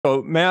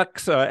So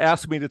Max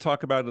asked me to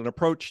talk about an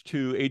approach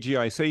to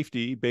AGI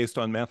safety based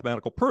on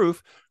mathematical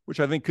proof, which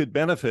I think could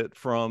benefit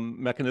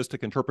from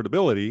mechanistic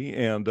interpretability,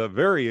 and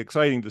very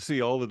exciting to see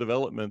all the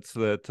developments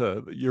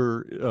that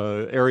your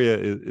area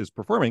is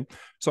performing.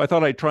 So I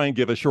thought I'd try and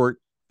give a short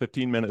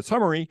 15-minute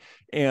summary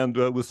and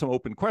with some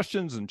open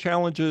questions and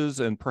challenges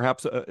and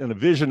perhaps a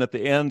vision at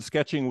the end,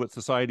 sketching what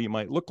society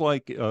might look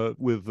like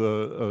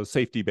with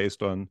safety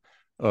based on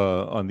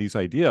these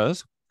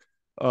ideas.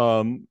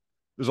 Um,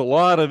 there's a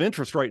lot of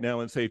interest right now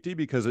in safety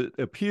because it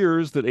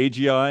appears that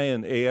AGI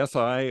and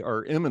ASI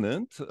are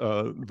imminent.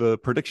 The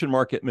prediction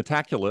market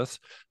Metaculus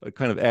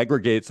kind of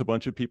aggregates a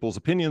bunch of people's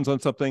opinions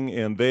on something,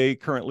 and they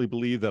currently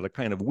believe that a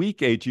kind of weak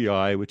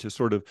AGI, which is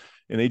sort of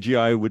an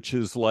AGI which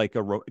is like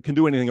can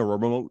do anything a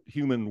remote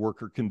human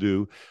worker can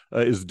do,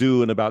 is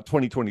due in about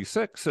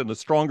 2026, and a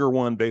stronger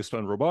one based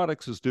on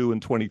robotics is due in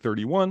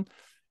 2031.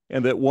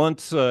 And that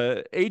once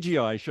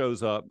AGI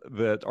shows up,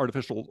 that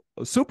artificial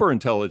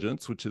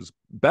superintelligence, which is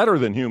better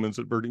than humans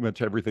at pretty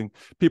much everything,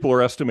 people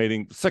are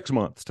estimating 6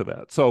 months to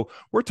that. So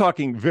we're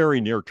talking very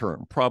near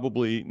term,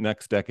 probably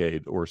next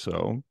decade or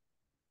so.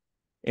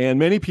 And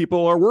many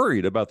people are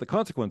worried about the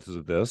consequences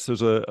of this.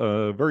 There's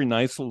a very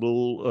nice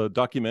little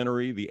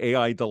documentary, The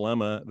AI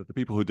Dilemma, that the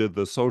people who did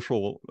the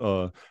social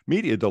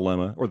media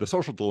dilemma or the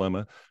social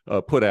dilemma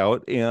put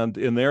out. And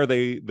in there,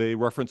 they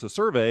reference a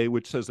survey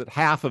which says that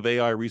half of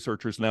AI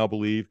researchers now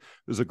believe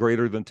there's a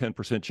greater than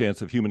 10%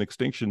 chance of human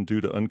extinction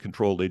due to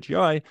uncontrolled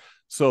AGI.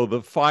 So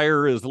the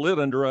fire is lit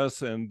under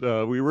us, and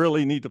we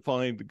really need to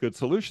find good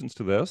solutions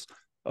to this.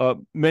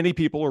 Many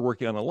people are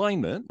working on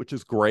alignment, which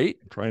is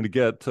great, trying to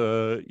get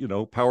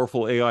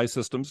powerful AI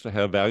systems to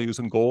have values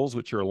and goals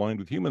which are aligned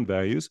with human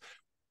values.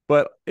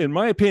 But in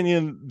my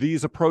opinion,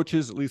 these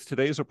approaches, at least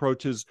today's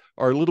approaches,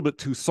 are a little bit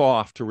too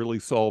soft to really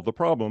solve the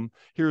problem.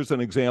 Here's an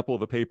example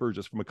of a paper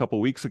just from a couple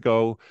of weeks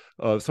ago,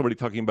 somebody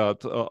talking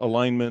about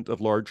alignment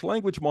of large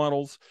language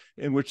models,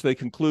 in which they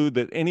conclude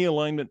that any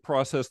alignment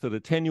process that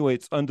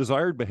attenuates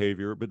undesired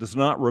behavior but does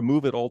not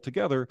remove it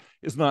altogether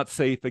is not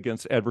safe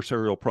against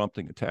adversarial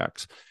prompting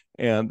attacks.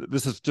 And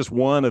this is just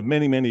one of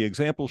many, many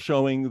examples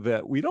showing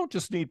that we don't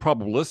just need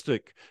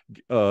probabilistic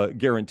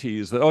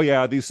guarantees that, oh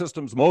yeah, these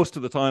systems most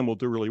of the time will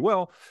do really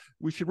well.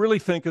 We should really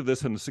think of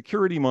this in a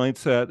security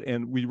mindset,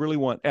 and we really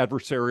want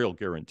adversarial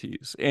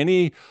guarantees.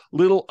 Any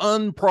little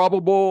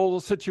improbable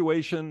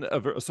situation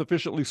of a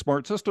sufficiently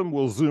smart system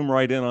will zoom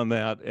right in on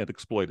that and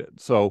exploit it.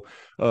 So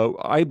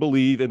I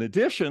believe, in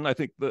addition, I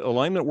think the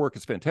alignment work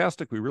is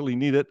fantastic. We really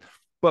need it.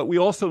 But we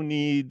also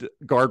need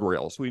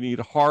guardrails. We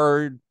need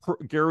hard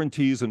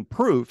guarantees and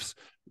proofs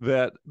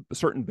that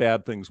certain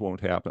bad things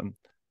won't happen.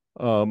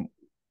 So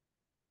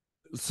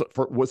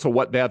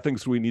what bad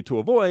things do we need to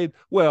avoid?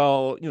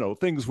 Well,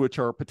 things which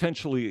are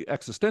potentially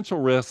existential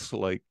risks,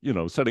 like,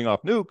 setting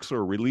off nukes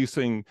or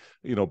releasing,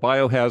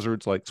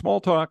 biohazards like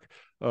smallpox.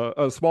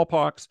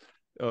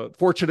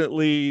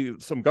 Fortunately,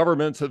 some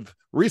governments have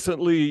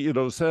recently,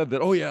 said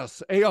that, oh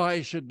yes,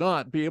 AI should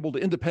not be able to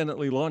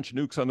independently launch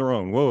nukes on their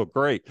own. Whoa,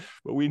 great.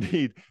 But we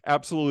need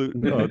absolute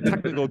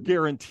technical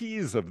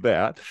guarantees of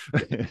that.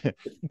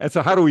 And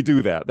so how do we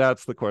do that?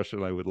 That's the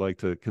question I would like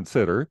to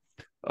consider.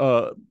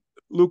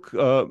 Luke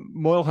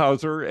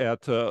Moelhauser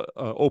at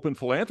Open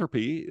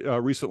Philanthropy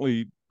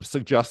recently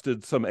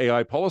suggested some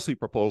AI policy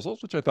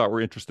proposals, which I thought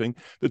were interesting.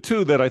 The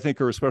two that I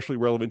think are especially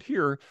relevant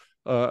here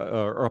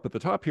are up at the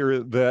top here,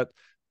 that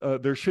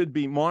there should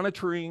be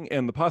monitoring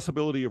and the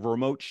possibility of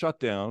remote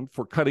shutdown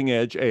for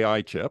cutting-edge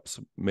AI chips,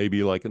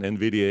 maybe like an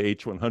NVIDIA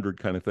H100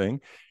 kind of thing,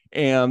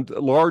 and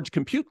large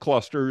compute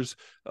clusters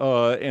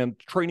and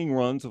training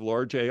runs of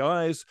large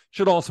AIs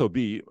should also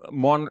be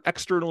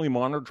externally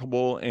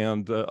monitorable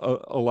and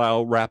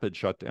allow rapid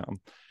shutdown.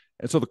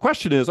 And so the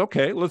question is,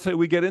 okay, let's say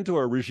we get into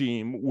a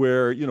regime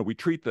where, we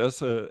treat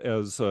this,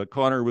 as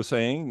Connor was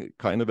saying,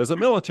 kind of as a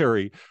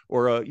military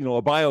or a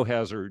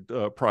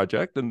biohazard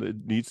project, and it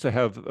needs to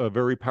have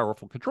very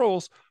powerful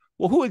controls.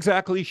 Well, who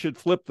exactly should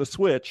flip the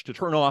switch to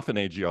turn off an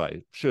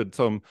AGI should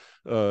some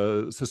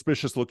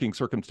suspicious-looking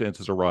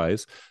circumstances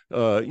arise?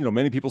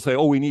 Many people say,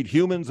 oh, we need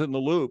humans in the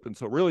loop, and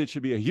so really it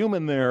should be a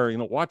human there,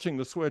 watching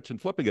the switch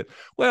and flipping it.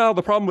 Well,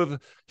 the problem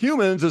with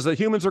humans is that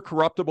humans are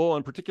corruptible,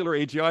 and particular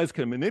AGIs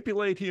can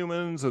manipulate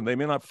humans, and they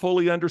may not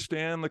fully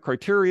understand the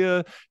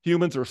criteria.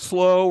 Humans are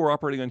slow. We're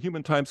operating on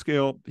human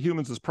timescale.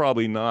 Humans is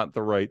probably not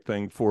the right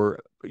thing for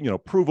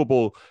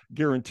provable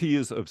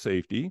guarantees of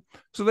safety.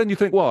 So then you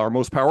think, well, our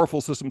most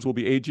powerful systems will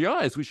be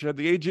AGIs. We should have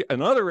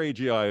another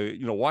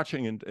AGI,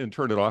 watching and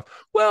turn it off.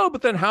 Well,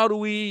 but then how do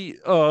we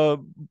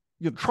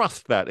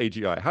trust that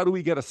AGI? How do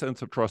we get a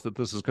sense of trust that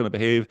this is going to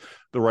behave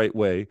the right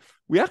way?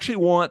 We actually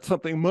want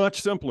something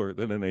much simpler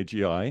than an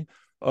AGI.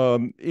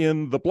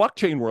 In the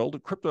blockchain world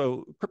of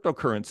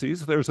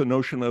cryptocurrencies, there's a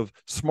notion of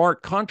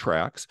smart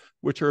contracts,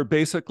 which are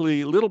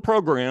basically little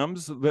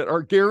programs that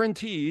are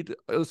guaranteed,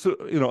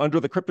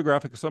 under the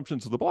cryptographic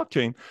assumptions of the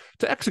blockchain,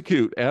 to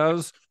execute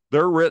as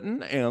they're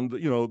written, and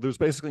there's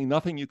basically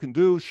nothing you can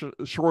do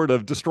short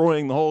of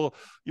destroying the whole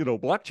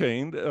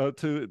blockchain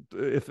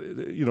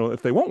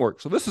if they won't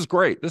work. So this is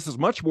great. This is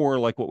much more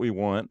like what we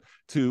want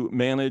to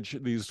manage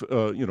these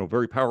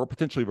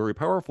potentially very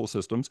powerful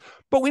systems.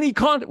 But we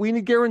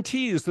need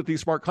guarantees that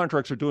these smart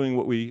contracts are doing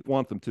what we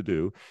want them to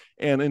do.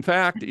 And in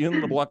fact, in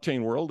the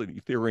blockchain world, in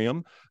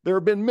Ethereum, there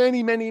have been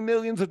many, many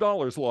millions of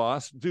dollars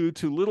lost due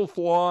to little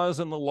flaws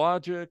in the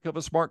logic of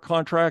a smart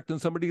contract,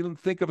 and somebody didn't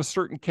think of a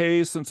certain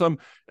case, and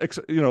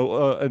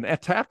an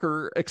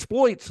attacker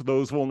exploits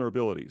those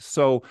vulnerabilities.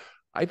 So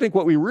I think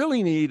what we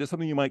really need is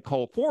something you might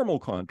call formal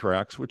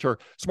contracts, which are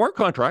smart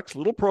contracts,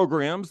 little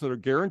programs that are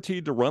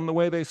guaranteed to run the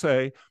way they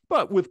say,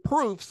 but with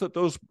proofs that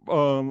those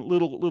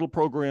little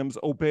programs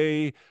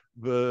obey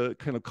the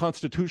kind of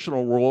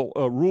constitutional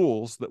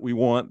rules that we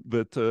want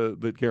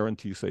that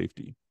guarantee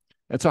safety.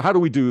 And so how do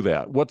we do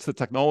that? What's the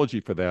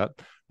technology for that?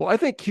 Well, I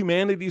think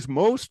humanity's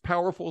most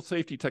powerful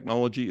safety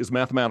technology is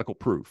mathematical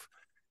proof.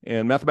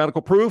 And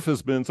mathematical proof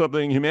has been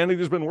something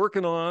humanity's been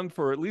working on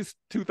for at least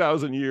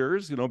 2,000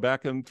 years.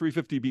 Back in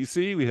 350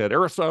 BC, we had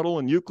Aristotle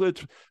and Euclid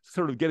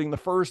sort of getting the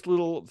first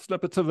little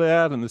snippets of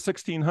that. In the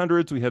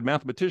 1600s, we had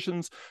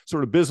mathematicians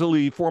sort of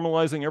busily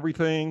formalizing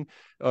everything.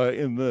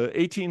 In the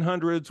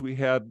 1800s, we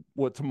had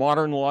what's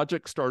modern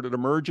logic started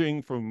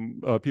emerging from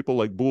people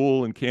like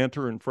Boole and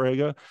Cantor and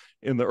Frege.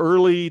 In the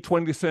early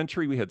 20th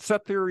century, we had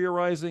set theory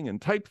arising,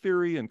 and type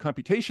theory and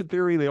computation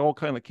theory. They all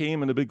kind of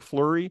came in a big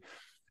flurry.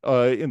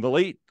 In the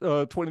late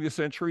 20th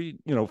century,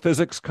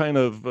 physics kind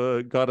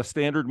of got a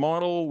standard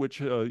model,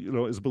 which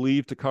is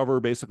believed to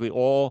cover basically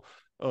all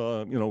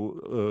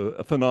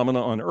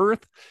phenomena on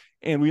Earth.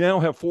 And we now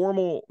have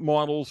formal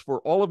models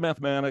for all of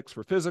mathematics,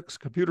 for physics,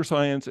 computer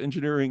science,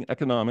 engineering,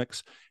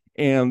 economics.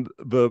 And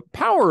the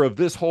power of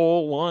this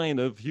whole line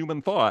of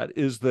human thought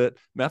is that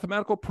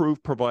mathematical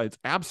proof provides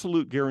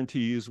absolute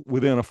guarantees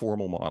within a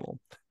formal model.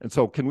 And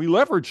so can we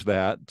leverage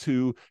that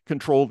to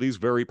control these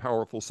very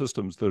powerful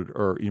systems that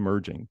are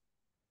emerging?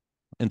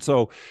 And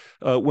so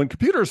when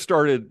computers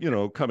started,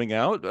 coming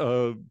out,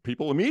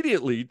 people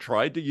immediately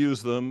tried to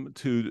use them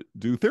to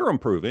do theorem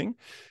proving.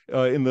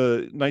 In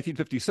the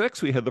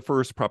 1956, we had the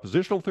first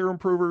propositional theorem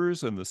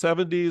provers. In the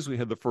 70s, we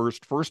had the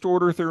first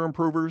order theorem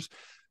provers.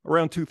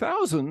 Around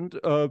 2000,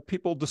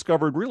 people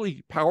discovered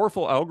really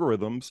powerful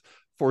algorithms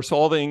for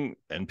solving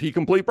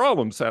NP-complete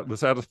problems, the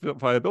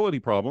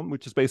satisfiability problem,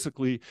 which is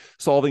basically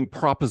solving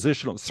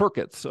propositional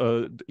circuits,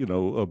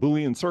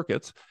 Boolean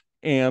circuits.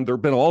 And there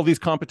have been all these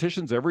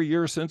competitions every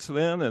year since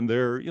then, and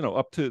they're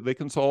they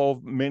can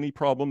solve many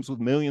problems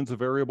with millions of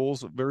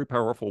variables, very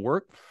powerful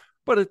work.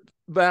 But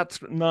that's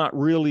not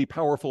really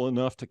powerful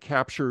enough to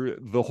capture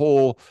the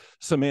whole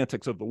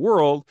semantics of the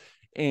world.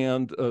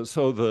 And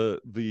so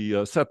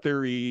the set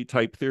theory,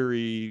 type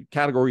theory,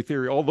 category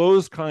theory, all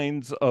those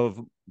kinds of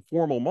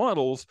formal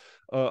models,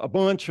 a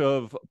bunch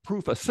of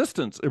proof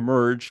assistants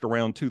emerged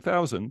around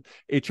 2000.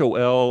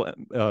 HOL,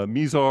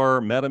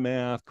 Mizar,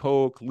 MetaMath,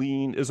 Coq,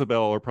 Lean,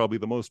 Isabelle are probably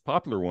the most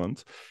popular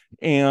ones.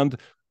 And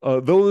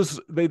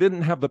they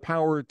didn't have the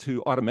power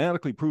to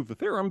automatically prove the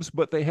theorems,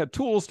 but they had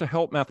tools to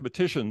help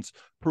mathematicians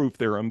prove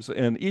theorems.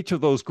 And each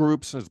of those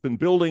groups has been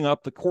building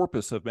up the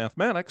corpus of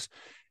mathematics.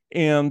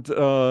 And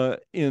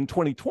in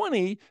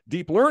 2020,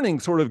 deep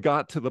learning sort of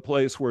got to the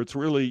place where it's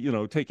really,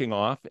 taking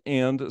off.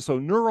 And so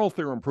neural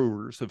theorem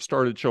provers have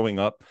started showing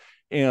up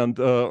and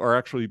are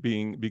actually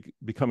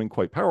becoming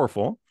quite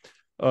powerful.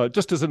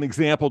 Just as an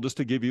example, just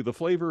to give you the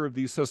flavor of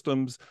these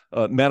systems,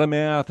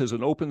 MetaMath is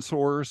an open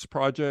source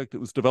project. It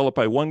was developed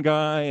by one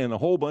guy, and a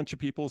whole bunch of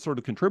people sort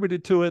of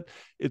contributed to it.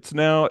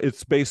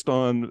 It's based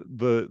on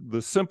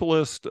the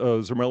simplest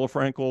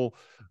Zermelo-Fraenkel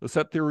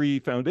set theory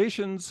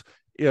foundations,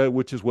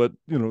 which is what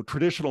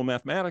traditional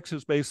mathematics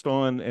is based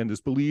on, and is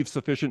believed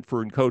sufficient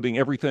for encoding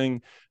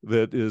everything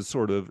that is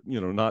sort of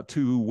not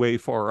too way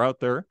far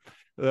out there.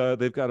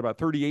 They've got about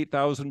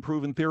 38,000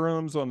 proven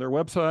theorems on their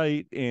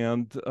website,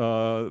 and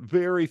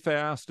very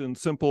fast and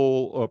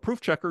simple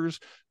proof checkers.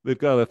 They've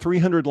got a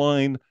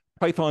 300-line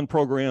Python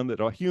program that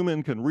a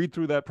human can read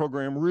through that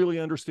program, really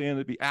understand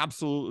it, be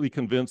absolutely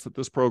convinced that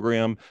this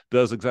program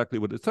does exactly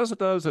what it says it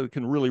does, and it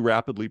can really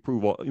rapidly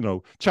prove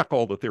check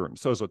all the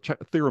theorems. So as a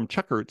theorem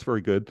checker, it's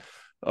very good.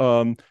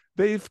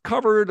 They've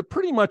covered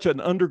pretty much an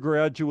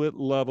undergraduate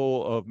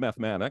level of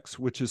mathematics,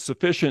 which is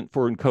sufficient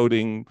for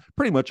encoding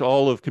pretty much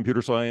all of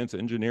computer science,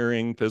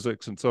 engineering,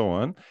 physics, and so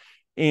on.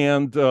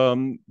 And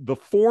the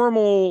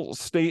formal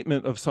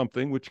statement of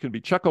something, which can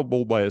be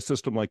checkable by a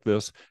system like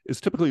this,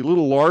 is typically a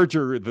little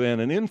larger than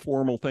an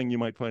informal thing you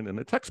might find in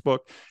a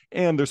textbook.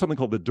 And there's something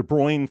called the De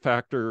Bruijn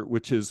factor,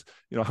 which is,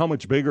 how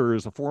much bigger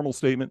is a formal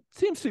statement? It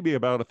seems to be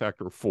about a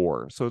factor of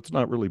 4. So it's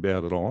not really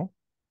bad at all.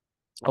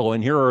 Oh,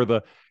 and here are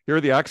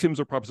the axioms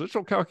of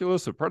propositional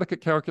calculus, of predicate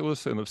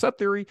calculus, and of set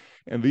theory.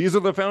 And these are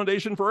the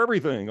foundation for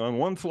everything on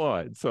one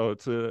slide. So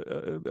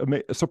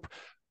it's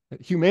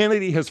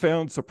humanity has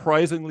found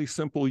surprisingly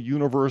simple,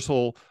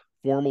 universal,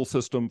 formal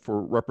system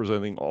for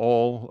representing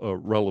all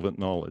relevant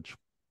knowledge.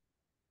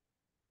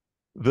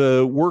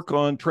 The work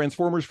on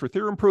transformers for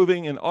theorem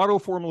proving and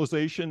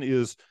auto-formalization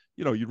is,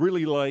 you'd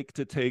really like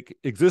to take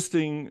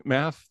existing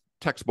math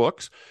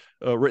textbooks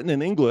written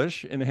in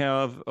English and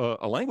have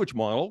a language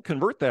model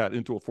convert that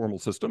into a formal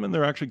system, and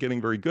they're actually getting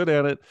very good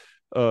at it.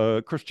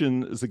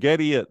 Christian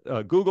Zaghetti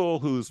at Google,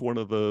 who's one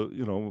of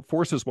the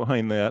forces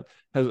behind that,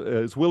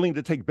 is willing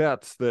to take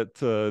bets that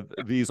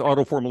these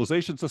auto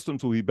formalization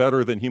systems will be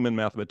better than human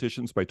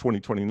mathematicians by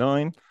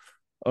 2029.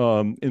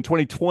 In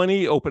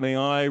 2020,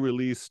 OpenAI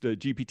released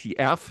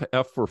GPT-F,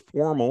 F for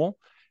formal,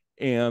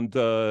 and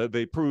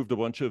they proved a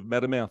bunch of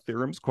metamath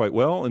theorems quite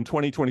well. In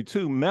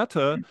 2022,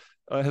 Meta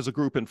has a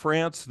group in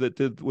France that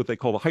did what they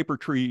call the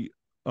hypertree.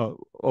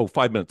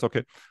 5 minutes.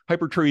 Okay.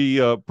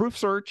 Hypertree proof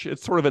search.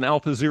 It's sort of an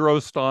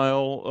AlphaZero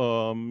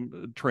style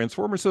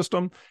transformer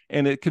system,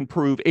 and it can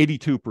prove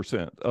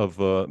 82% of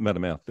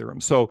metamath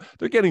theorems. So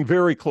they're getting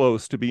very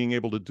close to being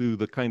able to do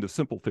the kind of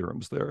simple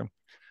theorems there.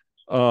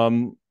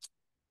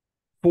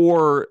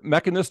 For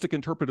mechanistic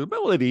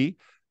interpretability,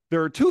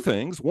 there are two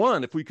things.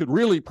 One, if we could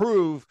really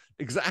prove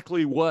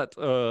exactly what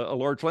a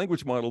large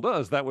language model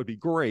does, that would be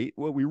great.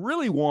 What we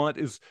really want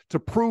is to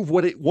prove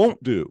what it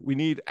won't do. We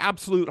need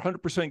absolute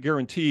 100%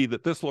 guarantee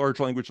that this large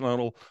language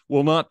model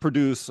will not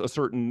produce a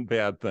certain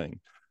bad thing.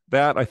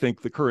 That, I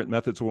think, the current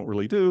methods won't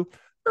really do.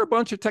 There are a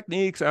bunch of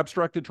techniques,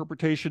 abstract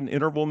interpretation,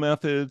 interval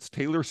methods,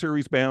 Taylor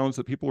series bounds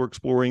that people are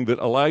exploring that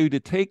allow you to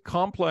take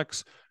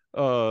complex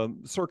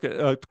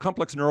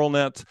complex neural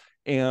nets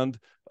and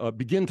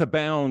begin to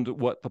bound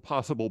what the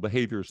possible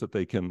behaviors that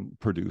they can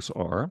produce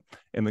are,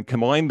 and then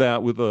combine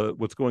that with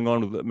what's going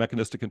on with the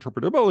mechanistic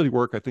interpretability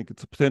work. I think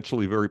it's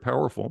potentially very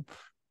powerful.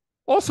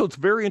 Also, it's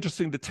very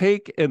interesting to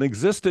take an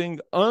existing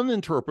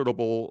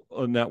uninterpretable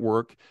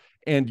network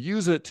and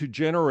use it to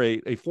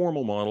generate a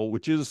formal model,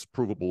 which is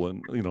provable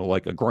in,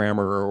 like a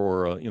grammar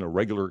or a,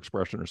 regular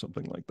expression or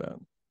something like that.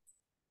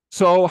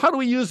 So how do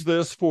we use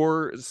this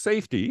for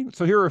safety?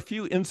 So here are a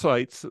few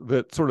insights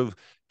that sort of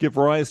give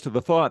rise to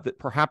the thought that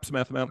perhaps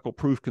mathematical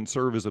proof can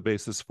serve as a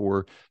basis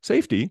for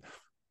safety.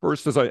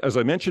 First, as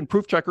I mentioned,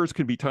 proof checkers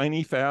can be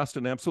tiny, fast,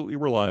 and absolutely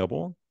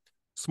reliable.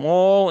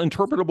 Small,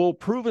 interpretable,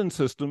 proven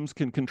systems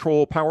can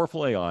control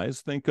powerful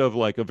AIs. Think of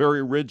like a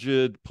very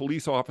rigid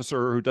police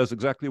officer who does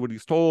exactly what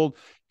he's told.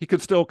 He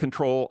could still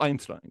control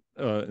Einstein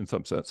in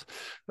some sense.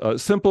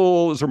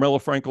 Simple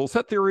Zermelo-Fraenkel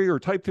set theory or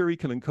type theory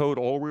can encode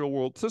all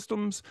real-world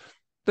systems.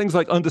 Things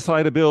like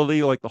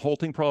undecidability, like the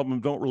halting problem,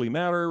 don't really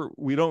matter.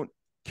 We don't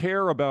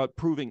care about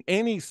proving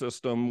any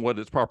system what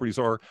its properties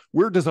are.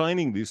 We're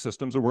designing these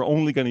systems, and we're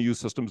only going to use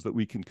systems that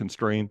we can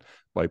constrain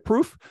by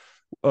proof.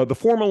 The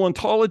formal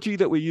ontology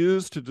that we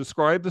use to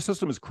describe the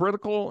system is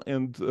critical,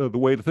 and the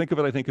way to think of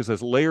it, I think, is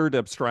as layered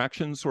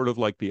abstractions, sort of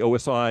like the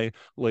OSI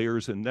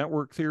layers in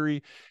network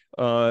theory.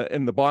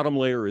 And the bottom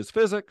layer is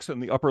physics,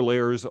 and the upper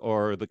layers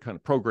are the kind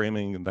of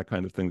programming and that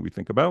kind of thing we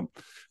think about.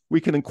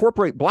 We can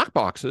incorporate black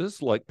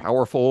boxes like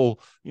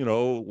powerful,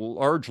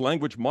 large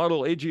language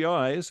model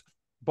AGIs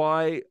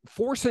by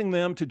forcing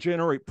them to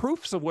generate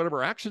proofs of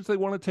whatever actions they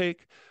want to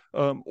take,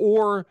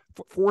 or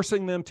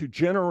forcing them to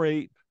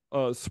generate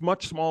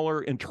much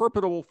smaller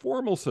interpretable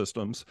formal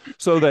systems,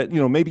 so that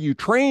maybe you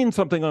train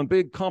something on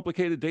big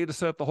complicated data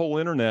set, the whole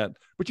internet,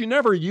 but you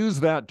never use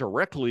that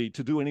directly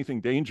to do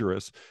anything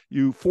dangerous.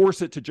 You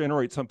force it to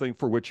generate something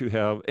for which you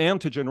have,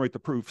 and to generate the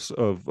proofs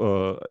of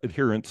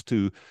adherence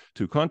to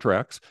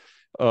contracts.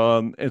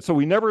 And so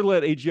we never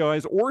let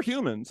AGIs or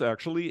humans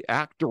actually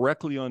act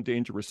directly on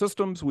dangerous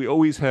systems. We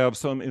always have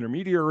some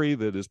intermediary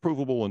that is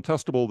provable and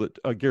testable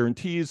that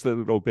guarantees that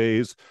it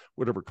obeys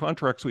whatever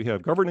contracts we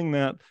have governing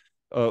that.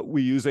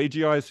 We use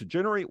AGIs to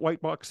generate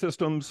white box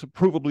systems,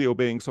 provably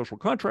obeying social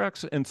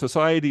contracts, and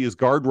society is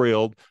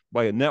guardrailed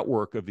by a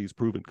network of these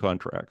proven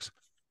contracts.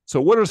 So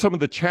what are some of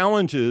the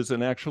challenges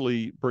in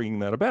actually bringing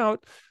that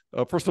about?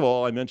 First of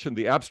all, I mentioned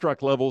the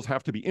abstract levels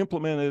have to be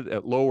implemented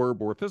at lower,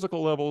 more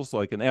physical levels,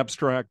 like an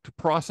abstract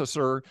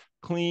processor,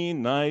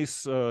 clean,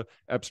 nice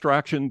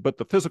abstraction, but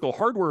the physical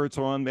hardware it's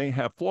on may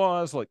have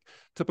flaws, like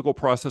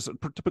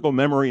typical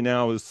memory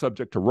now is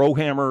subject to row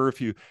hammer. If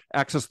you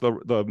access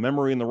the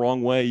memory in the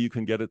wrong way, you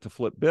can get it to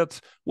flip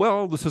bits.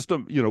 Well, the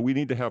system, we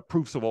need to have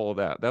proofs of all of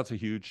that. That's a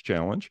huge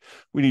challenge.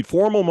 We need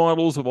formal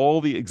models of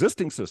all the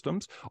existing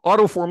systems.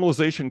 Auto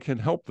formalization can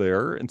help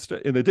there.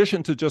 In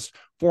addition to just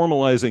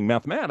formalizing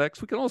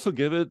mathematics, we can also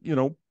give it,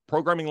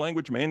 programming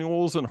language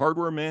manuals and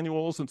hardware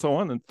manuals and so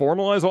on, and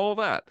formalize all of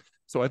that.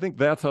 So I think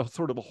that's a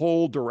sort of a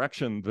whole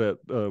direction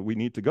that we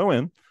need to go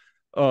in.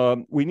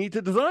 We need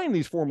to design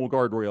these formal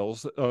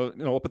guardrails.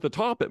 Up at the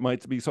top, it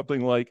might be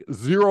something like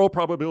 0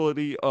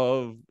 probability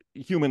of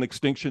human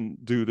extinction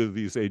due to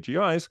these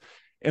AGIs,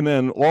 and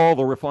then all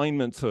the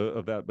refinements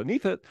of that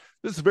beneath it.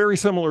 This is very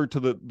similar to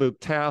the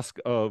task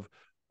of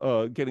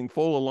getting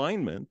full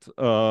alignment,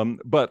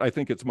 but I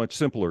think it's much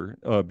simpler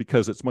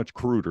because it's much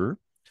cruder.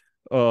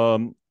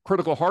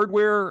 Critical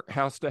hardware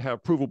has to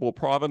have provable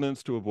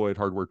provenance to avoid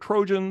hardware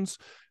Trojans.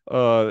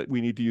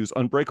 We need to use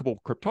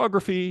unbreakable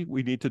cryptography.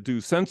 We need to do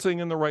sensing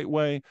in the right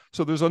way.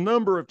 So there's a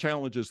number of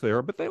challenges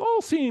there, but they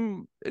all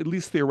seem at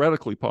least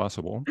theoretically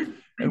possible.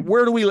 And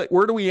where do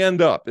we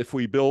end up if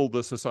we build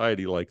a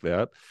society like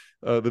that?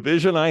 The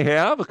vision I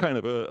have, a kind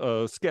of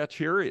a sketch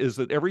here, is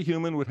that every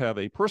human would have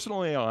a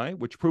personal AI,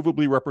 which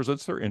provably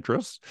represents their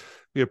interests.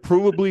 We have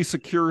provably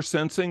secure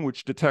sensing,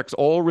 which detects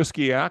all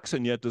risky acts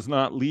and yet does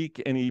not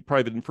leak any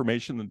private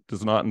information that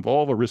does not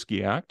involve a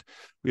risky act.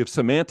 We have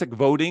semantic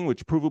voting,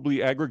 which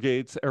provably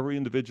aggregates every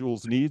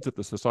individual's needs at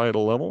the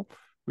societal level.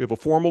 We have a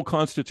formal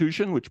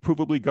constitution, which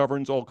provably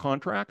governs all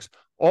contracts.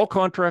 All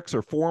contracts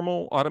are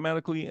formal,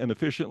 automatically and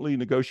efficiently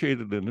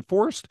negotiated and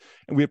enforced.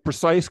 And we have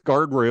precise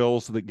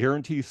guardrails that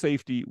guarantee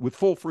safety with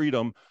full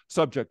freedom,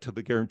 subject to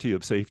the guarantee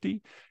of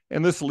safety.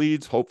 And this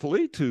leads,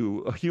 hopefully,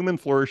 to a human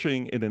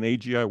flourishing in an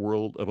AGI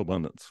world of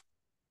abundance.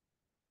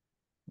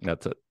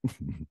 That's it.